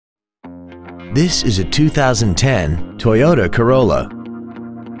This is a 2010 Toyota Corolla.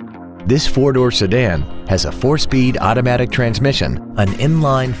 This four-door sedan has a four-speed automatic transmission, an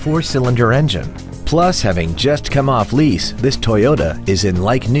inline four-cylinder engine. Plus, having just come off lease, this Toyota is in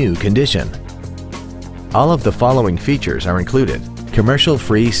like-new condition. All of the following features are included: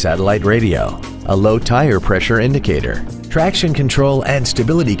 commercial-free satellite radio, a low tire pressure indicator, traction control and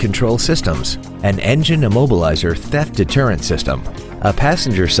stability control systems, an engine immobilizer theft deterrent system, a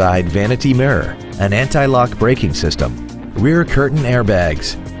passenger side vanity mirror, an anti-lock braking system, rear curtain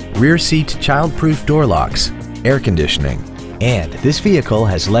airbags, rear seat child-proof door locks, air conditioning, and this vehicle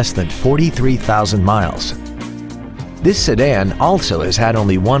has less than 43,000 miles. This sedan also has had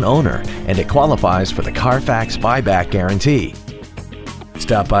only one owner and it qualifies for the Carfax buyback guarantee.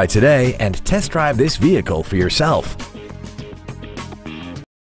 Stop by today and test drive this vehicle for yourself.